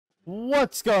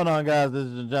What's going on, guys?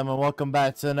 Ladies and gentlemen, welcome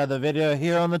back to another video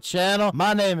here on the channel.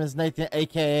 My name is Nathan,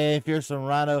 aka Fearsome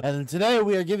Rhino, and today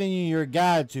we are giving you your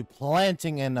guide to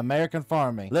planting and American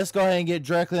farming. Let's go ahead and get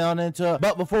directly on into it.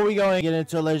 But before we go and get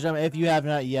into it, ladies and gentlemen, if you have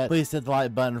not yet, please hit the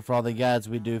like button for all the guides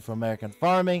we do for American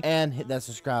farming and hit that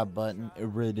subscribe button. I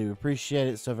really do appreciate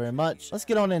it so very much. Let's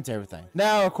get on into everything.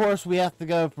 Now, of course, we have to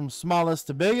go from smallest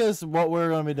to biggest. What we're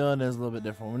going to be doing is a little bit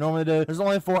different. We normally do. There's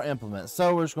only 4 implements,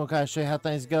 so we're just going to kind of show you how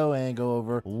things go and go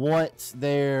over what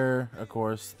their, of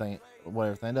course, what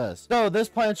everything does. So this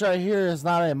planter right here is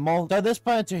not a multi. So this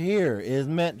planter here is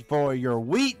meant for your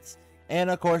wheat and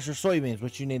of course your soybeans,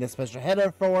 which you need a special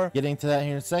header for. Getting to that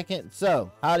here in a second.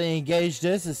 So how to engage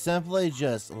this is simply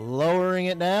just lowering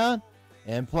it down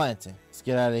and planting. Let's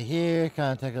get out of here,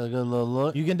 kind of take a good little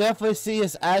look. You can definitely see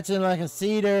it's acting like a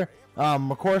seeder.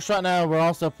 Of course, right now we're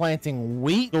also planting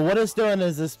wheat. So what it's doing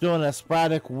is it's doing a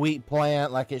sporadic wheat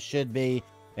plant like it should be.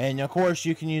 And of course,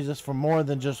 you can use this for more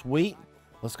than just wheat.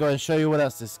 Let's go ahead and show you what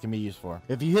else this can be used for.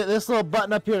 If you hit this little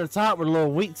button up here at the top where the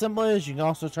little wheat symbol is, you can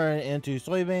also turn it into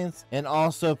soybeans and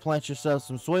also plant yourself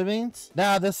some soybeans.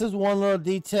 Now, this is one little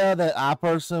detail that I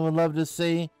personally would love to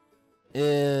see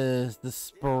is the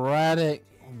sporadic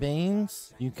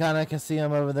beans. You kind of can see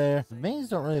them over there. The beans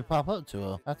don't really pop up too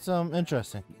well. That's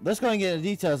interesting. Let's go and get the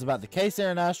details about the Case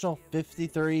International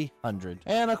 5300.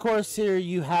 And of course, here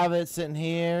you have it sitting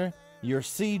here. Your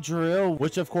seed drill,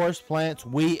 which of course plants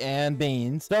wheat and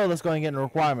beans. So let's go and get into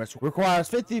requirements. Requires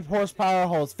 50 horsepower,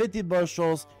 holds 50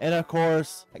 bushels, and of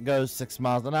course it goes 6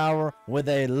 miles an hour with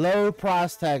a low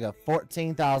price tag of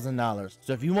 $14,000.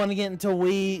 So if you want to get into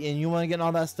wheat and you want to get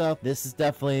all that stuff, this is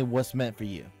definitely what's meant for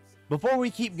you. Before we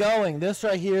keep going, this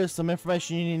right here is some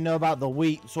information you need to know about the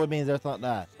wheat, soybeans, everything like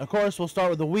that. Of course, we'll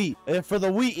start with the wheat. For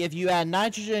the wheat, if you add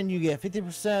nitrogen, you get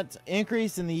 50%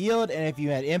 increase in the yield, and if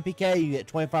you add NPK, you get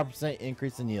 25%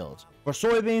 increase in yield. For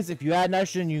soybeans, if you add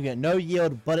nitrogen, you get no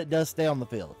yield, but it does stay on the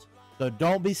field. So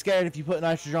don't be scared if you put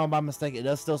nitrogen on by mistake, it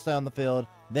does still stay on the field.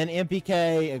 Then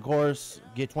NPK, of course,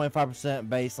 get 25%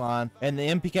 baseline. And the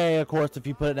NPK, of course, if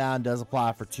you put it down, does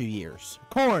apply for 2 years.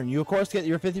 Corn, you, of course, get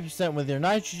your 50% with your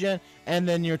nitrogen, and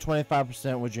then your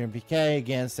 25% with your NPK.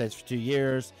 Again, stays for 2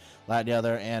 years, like the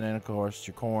other. And then, of course,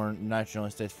 your corn, nitrogen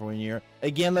only stays for 1 year.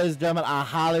 Again, ladies and gentlemen, I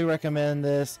highly recommend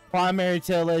this. Primary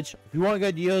tillage. If you want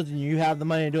good yields and you have the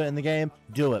money to do it in the game,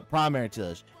 do it. Primary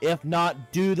tillage. If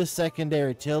not, do the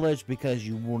secondary tillage because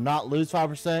you will not lose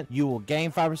 5%. You will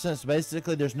gain 5%. So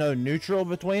basically, there's no neutral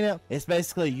between it. It's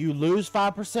basically you lose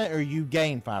 5% or you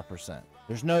gain 5%.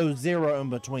 There's no zero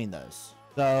in between those.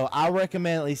 So I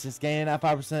recommend at least just gaining that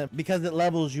 5% because it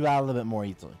levels you out a little bit more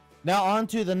easily. Now on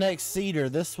to the next seeder.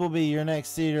 This will be your next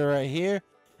seeder right here.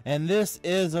 And this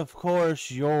is, of course,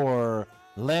 your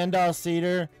Landau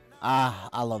seeder.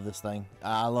 I love this thing.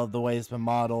 I love the way it's been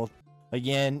modeled.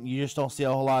 Again, you just don't see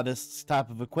a whole lot of this type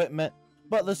of equipment.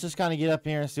 But let's just kind of get up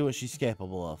here and see what she's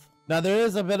capable of. Now, there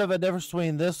is a bit of a difference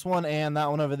between this one and that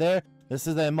one over there. This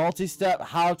is a multi-step.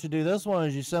 How to do this one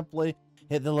is you simply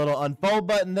hit the little unfold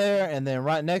button there, and then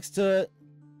right next to it,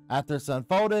 after it's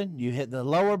unfolded, you hit the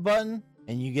lower button,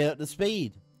 and you get up to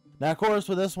speed. Now, of course,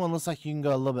 with this one, looks like you can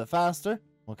go a little bit faster.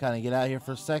 We'll kind of get out here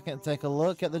for a second, take a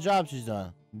look at the job she's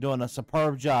doing. Doing a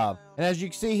superb job. And as you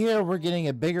can see here, we're getting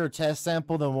a bigger test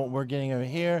sample than what we're getting over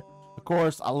here. Of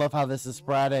course, I love how this is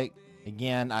sporadic.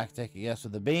 Again, I can take a guess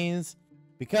with the beans.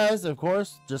 Because, of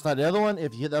course, just like the other one,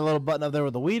 if you hit that little button up there where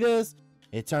the wheat is,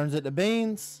 it turns it to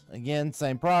beans. Again,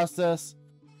 same process.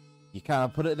 You kind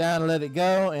of put it down and let it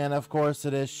go. And, of course,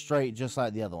 it is straight just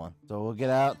like the other one. So we'll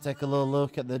get out, take a little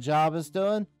look at the job it's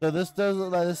doing. So this does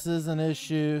look like this is an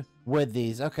issue with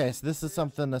these. Okay, so this is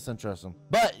something that's interesting.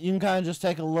 But you can kind of just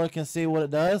take a look and see what it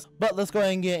does. But let's go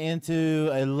ahead and get into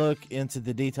a look into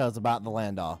the details about the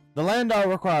Landau. The Landau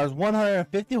requires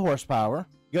 150 horsepower,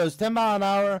 goes 10 miles an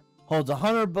hour, holds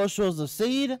 100 bushels of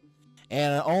seed,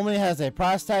 and it only has a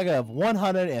price tag of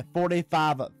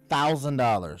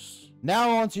 $145,000.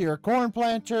 Now onto your corn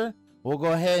planter. We'll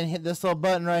go ahead and hit this little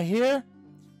button right here,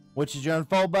 which is your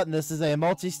unfold button. This is a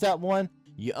multi-step one.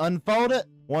 You unfold it.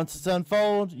 Once it's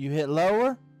unfolded, you hit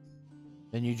lower,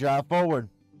 then you drive forward,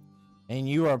 and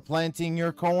you are planting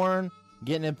your corn,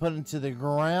 getting it put into the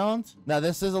ground. Now,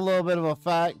 this is a little bit of a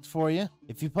fact for you.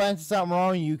 If you planted something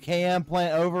wrong, you can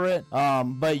plant over it,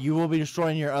 but you will be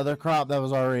destroying your other crop that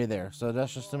was already there. So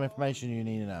that's just some information you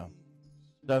need to know.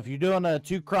 So if you're doing a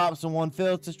 2 crops in 1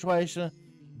 field situation,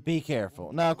 be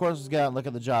careful. Now, of course, let's go out and look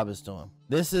at the job it's doing.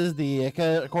 This is the,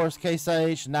 of course, Case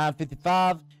IH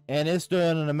 955, and it's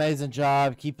doing an amazing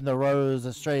job keeping the rows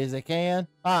as straight as they can.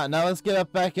 All right, now let's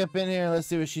get back up in here and let's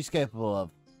see what she's capable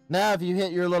of. Now, if you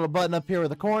hit your little button up here where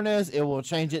the corn is, it will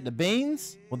change it to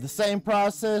beans with the same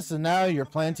process, and now you're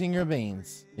planting your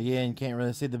beans. Again, you can't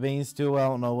really see the beans too well. I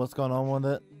don't know what's going on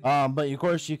with it. But of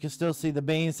course, you can still see the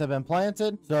beans have been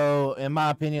planted. So, in my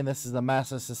opinion, this is a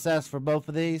massive success for both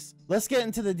of these. Let's get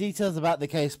into the details about the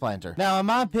case planter. Now, in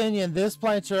my opinion, this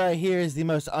planter right here is the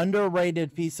most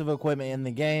underrated piece of equipment in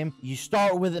the game. You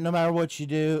start with it no matter what you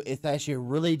do. It's actually a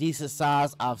really decent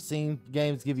size. I've seen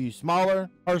games give you smaller.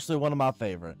 Personally, one of my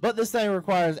favorite. But this thing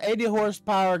requires 80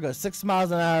 horsepower, goes 6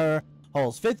 miles an hour,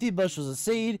 holds 50 bushels of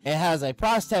seed. It has a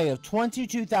price tag of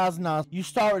 $22,000. You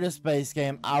start with this base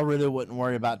game. I really wouldn't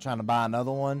worry about trying to buy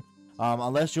another one.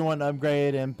 Unless you want to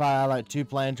upgrade and buy like 2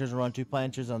 planters and run 2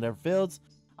 planters on different fields.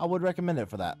 I would recommend it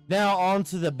for that. Now on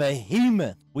to the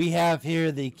behemoth. We have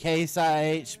here the Case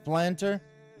IH planter.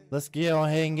 Let's go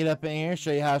ahead and get up in here and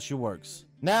show you how she works.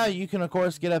 Now you can of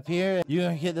course get up here. You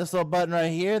can hit this little button right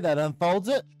here that unfolds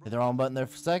it. Hit the wrong button there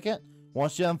for a second.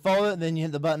 Once you unfold it, then you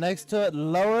hit the button next to it,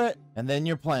 lower it, and then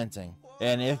you're planting.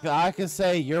 And if I can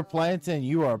say you're planting,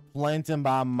 you are planting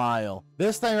by a mile.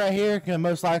 This thing right here can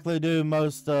most likely do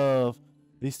most of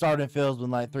the starting fields with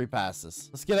like 3 passes.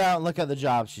 Let's get out and look at the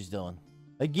job she's doing.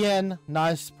 Again,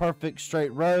 nice, perfect,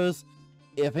 straight rows.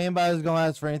 If anybody's gonna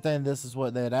ask for anything, this is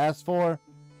what they'd ask for.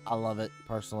 I love it,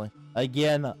 personally.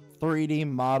 Again, 3D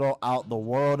model out the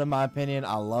world, in my opinion.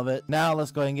 I love it. Now, let's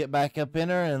go ahead and get back up in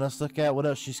her, and let's look at what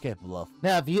else she's capable of.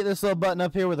 Now, if you hit this little button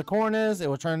up here where the corn is, it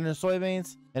will turn into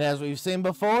soybeans. And as we've seen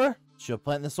before, she'll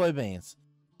plant the soybeans.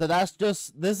 So that's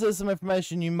just, this is some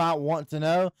information you might want to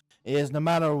know, is no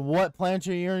matter what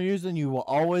planter you're using, you will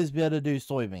always be able to do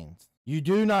soybeans. You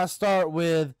do not start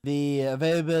with the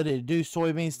availability to do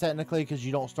soybeans technically, because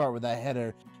you don't start with that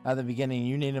header at the beginning.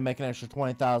 You need to make an extra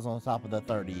 20,000 on top of the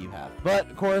 30 you have. But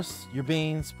of course, your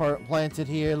beans planted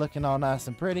here, looking all nice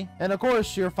and pretty. And of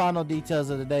course, your final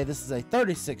details of the day. This is a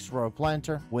 36 row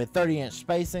planter with 30-inch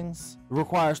spacings. It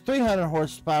requires 300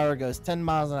 horsepower, goes 10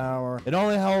 miles an hour. It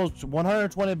only holds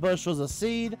 120 bushels of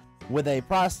seed, with a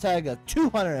price tag of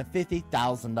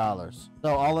 $250,000.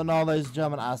 So all in all, ladies and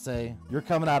gentlemen, I say you're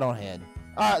coming out on head.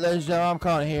 Alright, ladies and gentlemen, I'm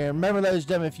calling it here. Remember, ladies and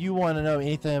gentlemen, if you want to know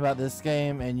anything about this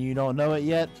game and you don't know it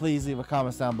yet, please leave a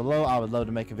comment down below. I would love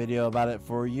to make a video about it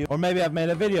for you. Or maybe I've made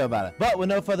a video about it. But with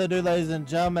no further ado, ladies and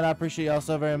gentlemen, I appreciate y'all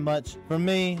so very much. From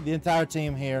me, the entire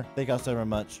team here, thank y'all so very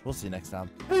much. We'll see you next time.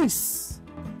 Peace!